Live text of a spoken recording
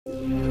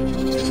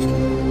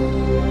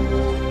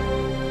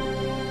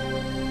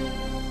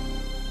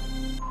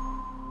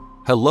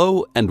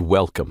Hello and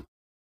welcome.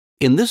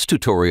 In this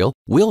tutorial,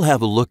 we'll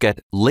have a look at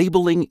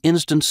labeling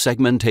instance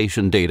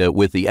segmentation data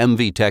with the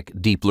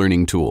MVTec Deep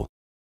Learning Tool.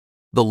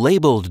 The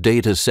labeled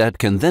data set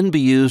can then be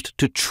used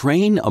to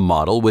train a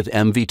model with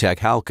MVTec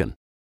Halcon.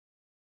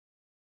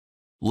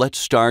 Let's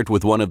start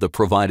with one of the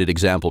provided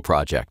example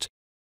projects.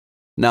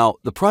 Now,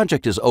 the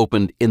project is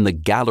opened in the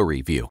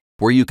gallery view,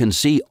 where you can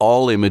see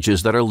all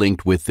images that are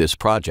linked with this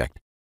project.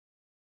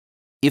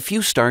 If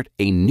you start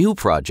a new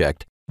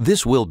project,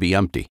 this will be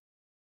empty.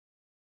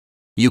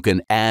 You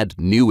can add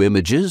new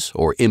images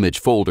or image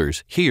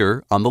folders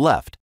here on the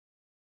left.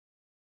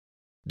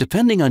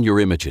 Depending on your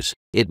images,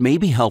 it may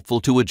be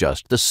helpful to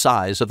adjust the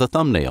size of the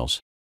thumbnails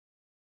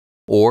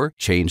or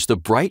change the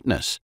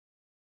brightness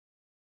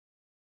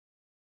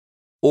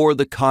or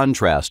the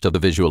contrast of the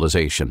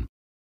visualization.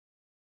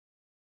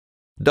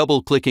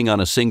 Double-clicking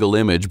on a single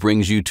image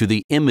brings you to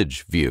the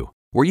image view,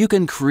 where you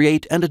can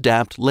create and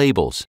adapt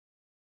labels.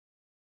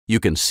 You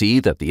can see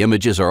that the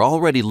images are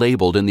already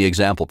labeled in the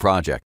example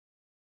project.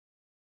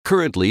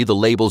 Currently, the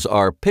labels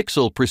are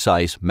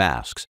pixel-precise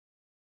masks.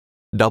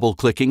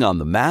 Double-clicking on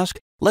the mask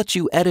lets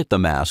you edit the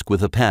mask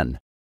with a pen.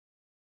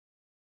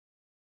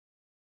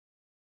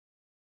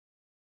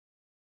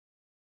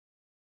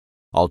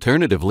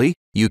 Alternatively,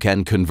 you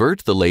can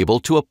convert the label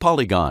to a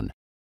polygon.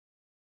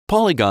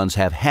 Polygons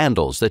have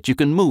handles that you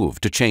can move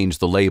to change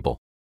the label.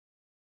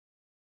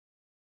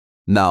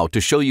 Now,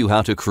 to show you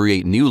how to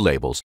create new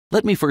labels,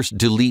 let me first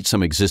delete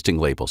some existing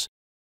labels.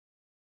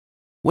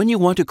 When you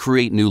want to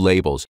create new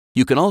labels,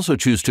 you can also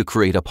choose to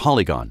create a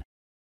polygon.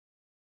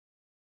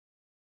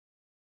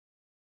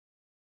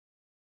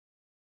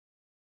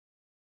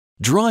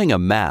 Drawing a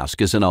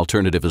mask is an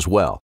alternative as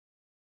well.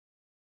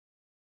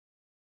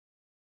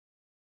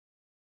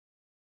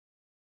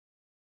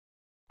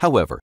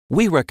 However,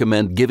 we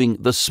recommend giving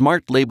the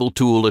Smart Label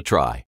tool a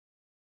try.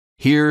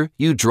 Here,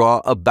 you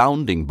draw a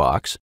bounding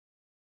box,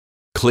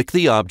 click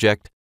the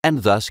object,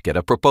 and thus get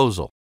a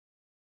proposal.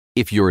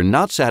 If you're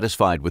not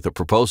satisfied with the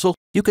proposal,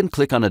 you can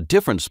click on a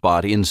different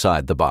spot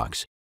inside the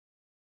box.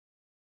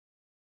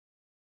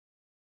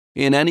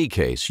 In any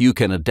case, you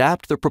can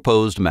adapt the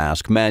proposed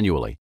mask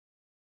manually.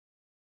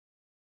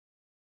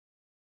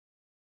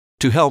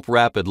 To help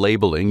rapid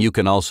labeling, you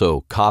can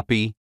also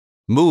copy,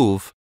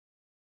 move,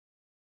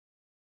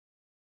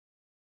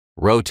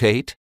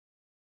 rotate,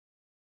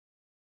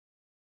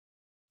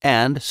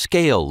 and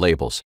scale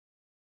labels.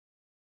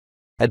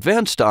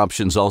 Advanced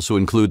options also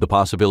include the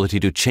possibility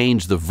to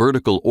change the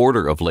vertical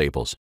order of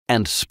labels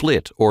and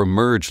split or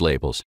merge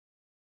labels.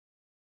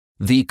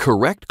 The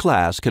correct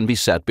class can be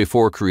set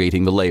before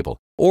creating the label,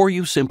 or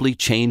you simply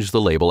change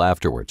the label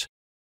afterwards.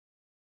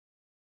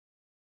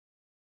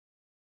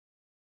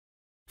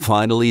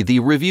 Finally, the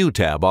Review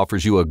tab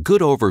offers you a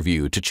good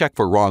overview to check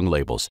for wrong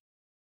labels.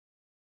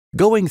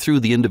 Going through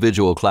the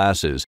individual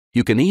classes,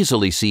 you can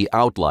easily see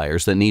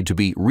outliers that need to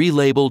be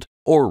relabeled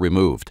or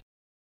removed.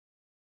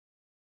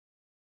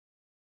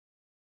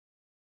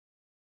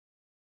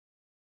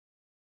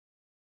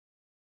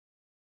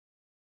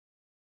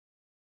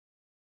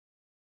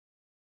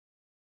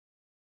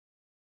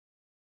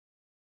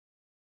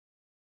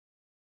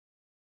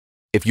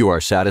 If you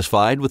are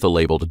satisfied with a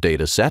labeled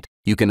data set,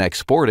 you can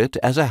export it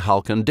as a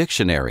Halcon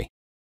dictionary.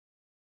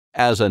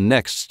 As a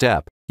next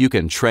step, you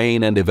can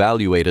train and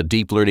evaluate a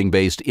deep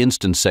learning-based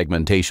instance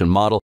segmentation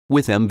model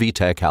with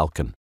MVTec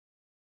Halcon.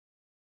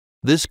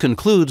 This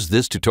concludes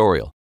this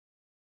tutorial.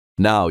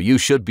 Now you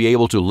should be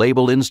able to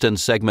label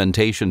instance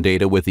segmentation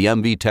data with the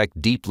MVTec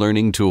Deep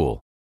Learning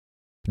Tool.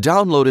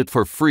 Download it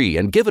for free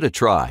and give it a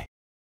try.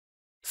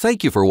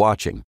 Thank you for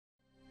watching.